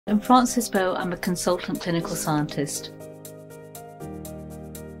I'm Frances Bowe. I'm a consultant clinical scientist.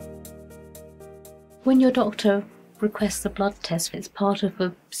 When your doctor requests a blood test, it's part of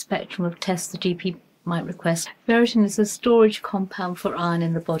a spectrum of tests the GP might request. Ferritin is a storage compound for iron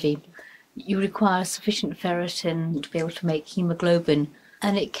in the body. You require sufficient ferritin to be able to make haemoglobin,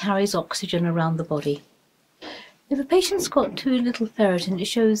 and it carries oxygen around the body. If a patient's got too little ferritin, it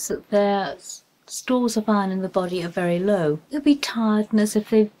shows that their stores of iron in the body are very low. There'll be tiredness. If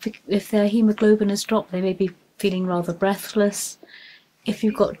their haemoglobin has dropped, they may be feeling rather breathless. If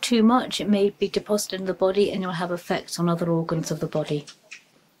you've got too much, it may be deposited in the body and you'll have effects on other organs of the body.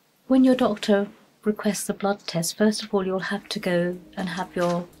 When your doctor requests a blood test, first of all, you'll have to go and have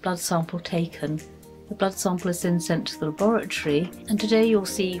your blood sample taken. The blood sample is then sent to the laboratory, and today you'll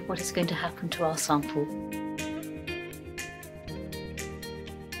see what is going to happen to our sample.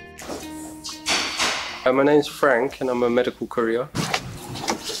 My name's Frank and I'm a medical courier.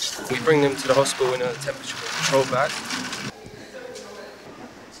 We bring them to the hospital in a temperature control bag.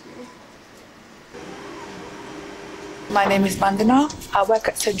 My name is Vandana. I work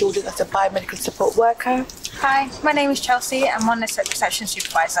at St George's as a biomedical support worker. Hi, my name is Chelsea. I'm one of the reception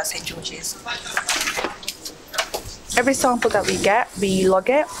supervisors at St George's. Every sample that we get, we log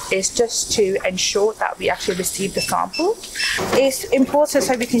it. It's just to ensure that we actually receive the sample. It's important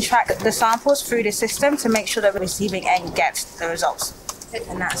so we can track the samples through the system to make sure that we're receiving and get the results.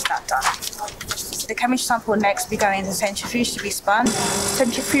 And that's that done. The chemistry sample next we go into centrifuge to be spun.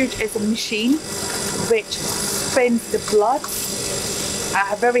 Centrifuge is a machine which spins the blood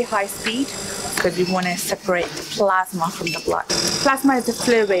at a very high speed because we want to separate the plasma from the blood. Plasma is a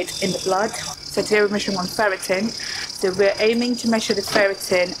fluid in the blood. So today we're measuring on ferritin. So we're aiming to measure the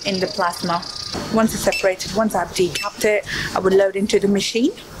ferritin in the plasma. Once it's separated, once I've decapped it, I will load into the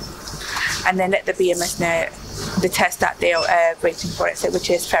machine and then let the BMS know the test that they are waiting for it, which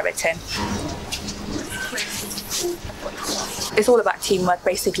is ferritin. It's all about teamwork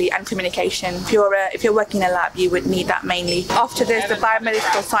basically and communication. If you're working in a lab, you would need that mainly. After this, the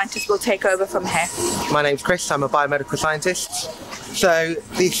biomedical scientist will take over from here. My name's Chris, I'm a biomedical scientist. So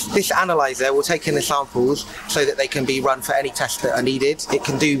this analyzer will take in the samples so that they can be run for any tests that are needed. It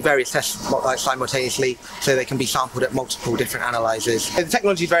can do various tests simultaneously, so they can be sampled at multiple different analyzers. The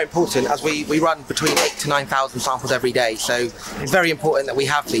technology is very important as we run between 8,000 to 9,000 samples every day. So it's very important that we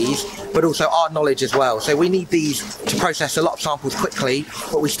have these, but also our knowledge as well. So we need these to process a lot of samples quickly,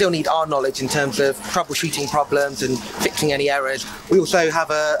 but we still need our knowledge in terms of troubleshooting problems and fixing any errors. We also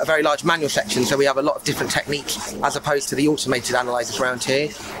have a very large manual section, so we have a lot of different techniques as opposed to the automated analyzers around here.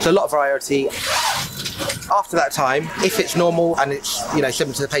 So a lot of variety. After that time, if it's normal and it's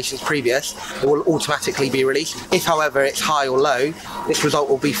similar to the patient's previous, it will automatically be released. If, however, it's high or low, this result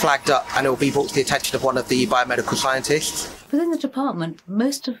will be flagged up and it will be brought to the attention of one of the biomedical scientists. Within the department,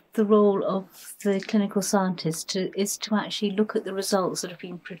 most of the role of the clinical scientist is to actually look at the results that have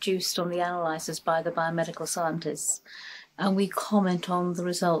been produced on the analyzers by the biomedical scientists. And we comment on the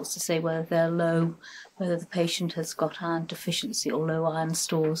results to say whether they're low, whether the patient has got iron deficiency or low iron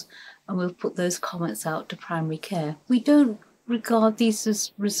stores, and we'll put those comments out to primary care. We don't regard these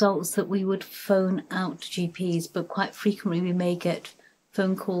as results that we would phone out to GPs, but quite frequently we may get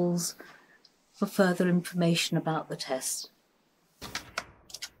phone calls for further information about the test.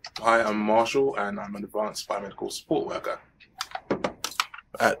 Hi, I'm Marshall and I'm an advanced biomedical support worker.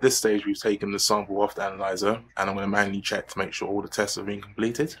 At this stage, we've taken the sample off the analyzer and I'm going to manually check to make sure all the tests have been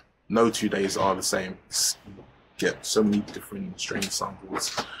completed. No 2 days are the same. You get so many different strain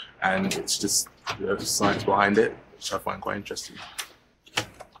samples and it's just the science behind it, which I find quite interesting.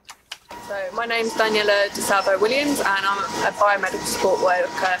 So my name's Daniela DeSalvo-Williams and I'm a biomedical support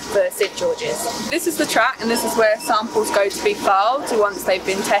worker for St George's. This is the track and this is where samples go to be filed once they've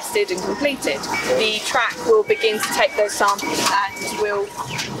been tested and completed. The track will begin to take those samples and will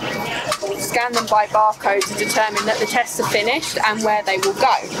scan them by barcode to determine that the tests are finished and where they will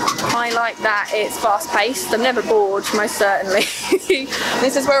go. Highlight that it's fast-paced. I'm never bored, most certainly.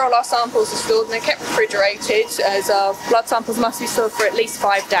 This is where all our samples are stored and they're kept refrigerated, as our blood samples must be stored for at least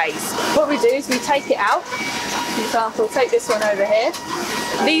 5 days. What we do is we take it out. For example, take this one over here.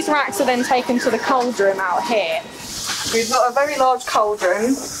 These racks are then taken to the cold room out here. We've got a very large cold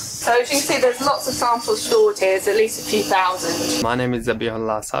room. So as you can see, there's lots of samples stored here. There's at least a few thousand. My name is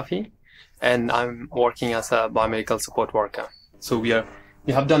ZABIHULLAH SAFI, and I'm working as a biomedical support worker. So we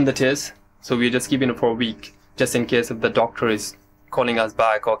have done the test, so we're just keeping it for a week, just in case if the doctor is calling us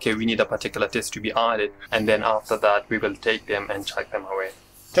back, okay, we need a particular test to be added, and then after that we will take them and check them away.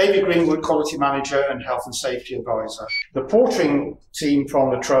 David Greenwood, Quality Manager and Health and Safety Advisor. The portering team from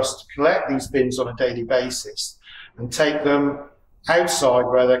the Trust collect these bins on a daily basis and take them outside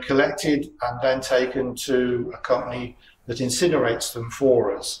where they're collected and then taken to a company that incinerates them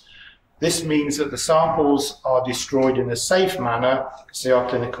for us. This means that the samples are destroyed in a safe manner, because they are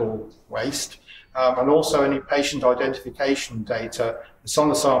clinical waste, and also any patient identification data that's on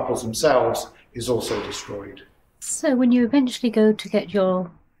the samples themselves is also destroyed. So when you eventually go to get your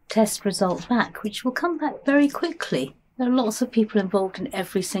test result back, which will come back very quickly, there are lots of people involved in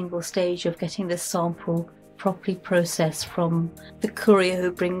every single stage of getting this sample properly processed, from the courier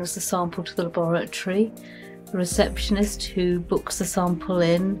who brings the sample to the laboratory, the receptionist who books the sample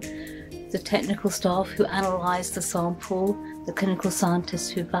in, the technical staff who analyse the sample, the clinical scientists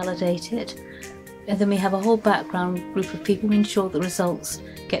who validate it, and then we have a whole background group of people who ensure the results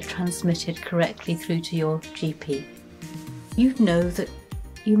get transmitted correctly through to your GP. You know that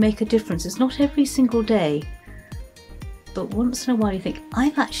you make a difference. It's not every single day, but once in a while you think,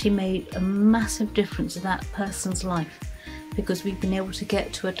 I've actually made a massive difference in that person's life because we've been able to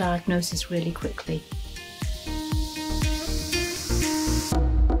get to a diagnosis really quickly.